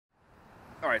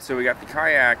Alright, so we got the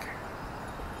kayak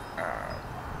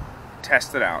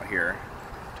tested out here.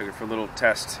 Took it for a little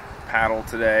test paddle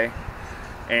today.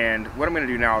 And what I'm going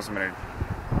to do now is I'm going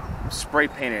to spray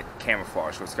paint it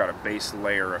camouflage, so it's got a base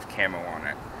layer of camo on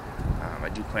it. I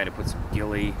do plan to put some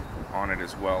ghillie on it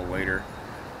as well later,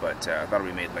 but that'll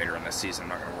be made later in the season. I'm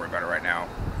not going to worry about it right now.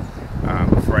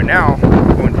 But for right now,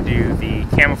 I'm going to do the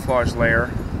camouflage layer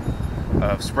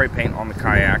of spray paint on the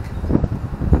kayak.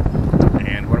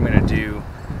 And what I'm going to do,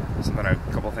 a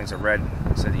couple of things I read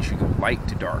said that you should go light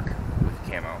to dark with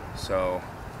camo. So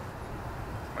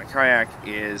my kayak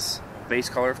is base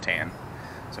color of tan,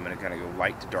 so I'm going to kind of go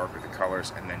light to dark with the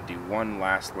colors, and then do one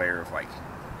last layer of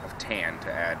tan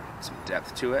to add some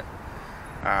depth to it.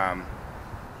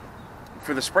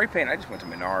 For the spray paint, I just went to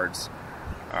Menards,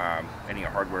 any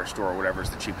hardware store or whatever is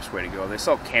the cheapest way to go. They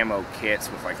sell camo kits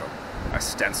with a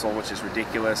stencil, which is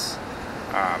ridiculous.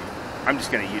 I'm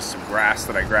just going to use some grass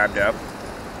that I grabbed up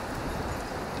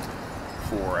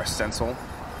for a stencil.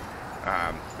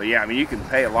 But yeah, I mean, you can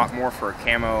pay a lot more for a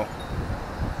camo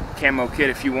kit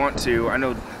if you want to. I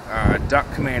know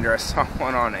Duck Commander, I saw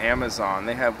one on Amazon.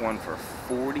 They have one for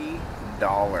 $40.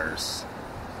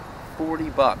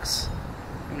 $40.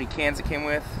 How many cans it came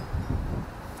with?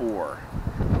 Four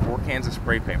cans of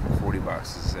spray paint for $40.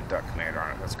 This is a Duck Commander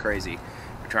on it. That's crazy. If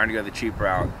you're trying to go the cheap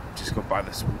route, just go buy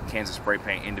the cans of spray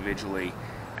paint individually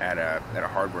at a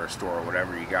hardware store or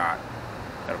whatever you got.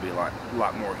 That'll be a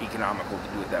lot more economical to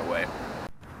do it that way.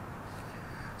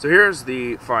 So here's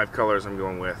the 5 colors I'm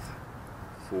going with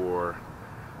for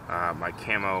my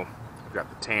camo. I've got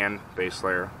the tan base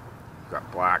layer, I've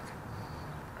got black,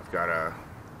 I've got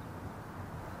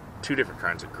 2 different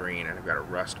kinds of green, and I've got a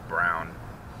rust brown.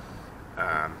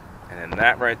 And then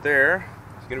that right there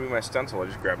is going to be my stencil. I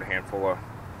just grabbed a handful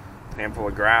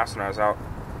of grass when I was out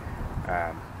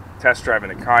test driving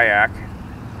the kayak,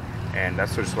 and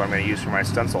that's just what I'm going to use for my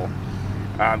stencil.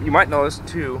 You might notice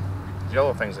 2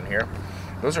 yellow things in here.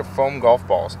 Those are foam golf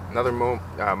balls. Another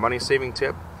money-saving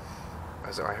tip,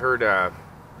 as I heard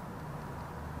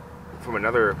from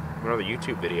another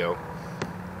YouTube video,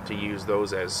 to use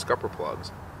those as scupper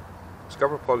plugs.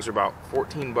 Scupper plugs are about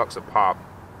 14 bucks a pop,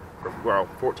 well,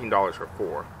 $14 for a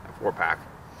 4-pack,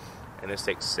 and this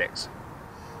takes 6.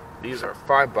 These are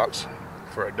 5 bucks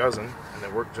for a dozen, and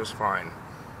they work just fine.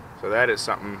 So that is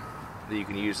something that you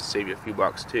can use to save you a few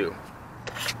bucks too.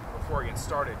 Before I get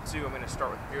started too, I'm going to start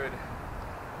with good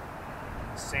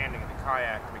sanding of the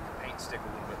kayak to make the paint stick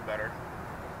a little bit better.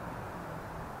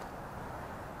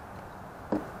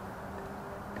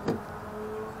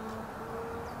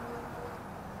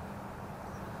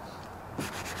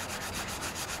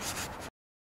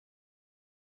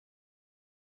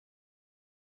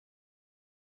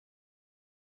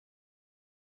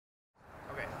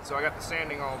 Okay, so I got the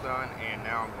sanding all done, and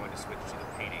now I'm going to switch to the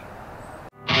painting.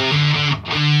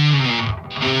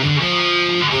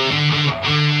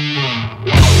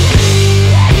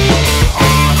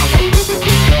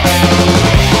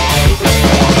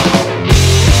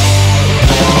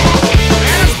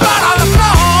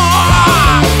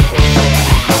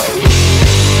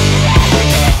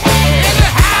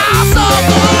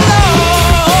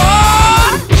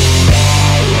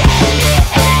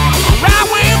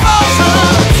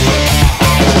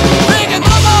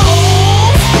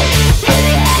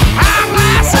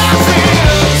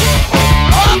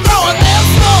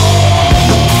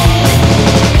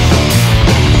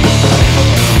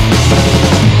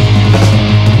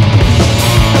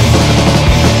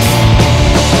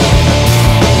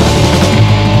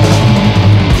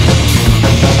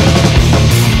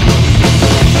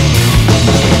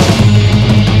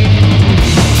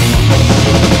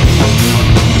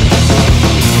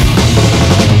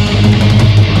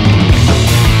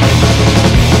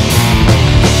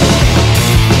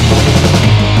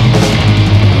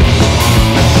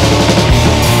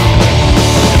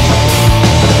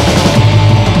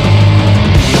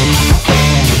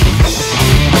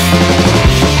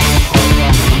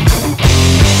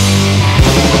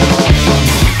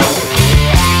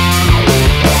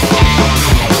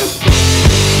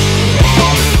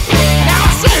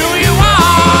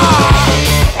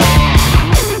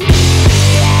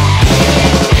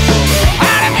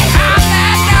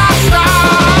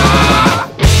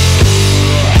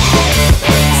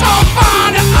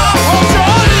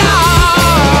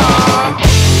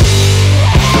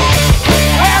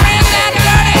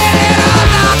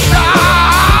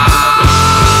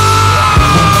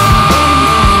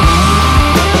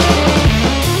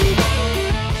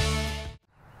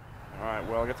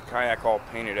 Kayak all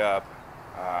painted up.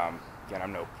 Again,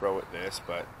 I'm no pro at this,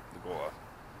 but the goal of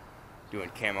doing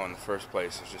camo in the first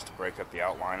place is just to break up the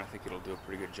outline. I think it'll do a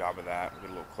pretty good job of that. We'll get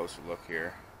a little closer look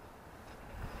here.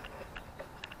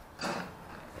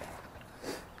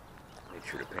 Make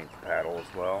sure to paint the paddle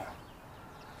as well.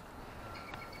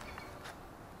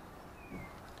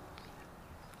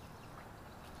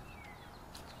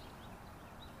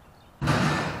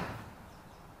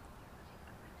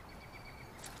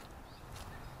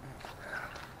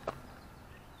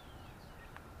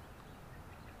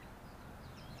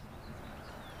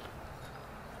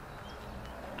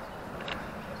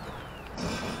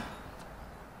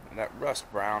 That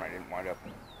rust brown I didn't wind up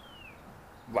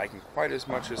liking quite as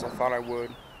much as I thought I would.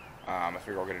 I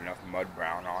figure I'll get enough mud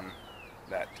brown on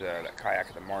that kayak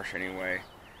at the marsh anyway.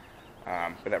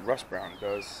 But that rust brown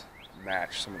does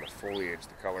match some of the foliage,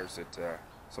 the colors that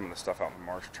some of the stuff out in the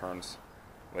marsh turns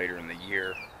later in the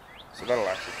year. So that'll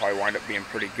actually probably wind up being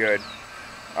pretty good.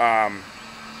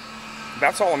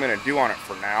 That's all I'm going to do on it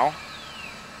for now.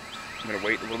 I'm going to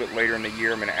wait a little bit later in the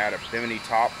year. I'm going to add a bimini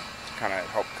top to kind of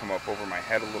help come up over my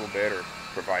head a little bit or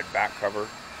provide back cover.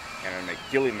 And I'm going to make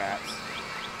ghillie mats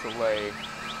to lay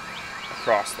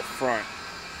across the front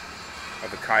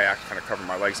of the kayak, kind of cover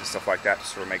my legs and stuff like that, to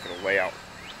sort of make it a layout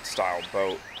style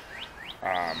boat.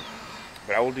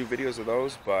 But I will do videos of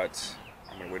those, but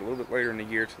I'm going to wait a little bit later in the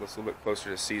year till it's a little bit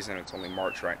closer to season. It's only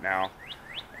March right now,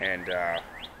 and I'm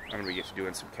going to get to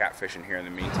doing some catfishing here in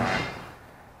the meantime.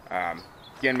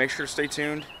 Again, make sure to stay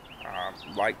tuned.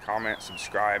 Like, comment,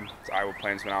 subscribe. It's Iowa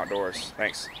Plainsman Outdoors.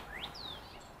 Thanks.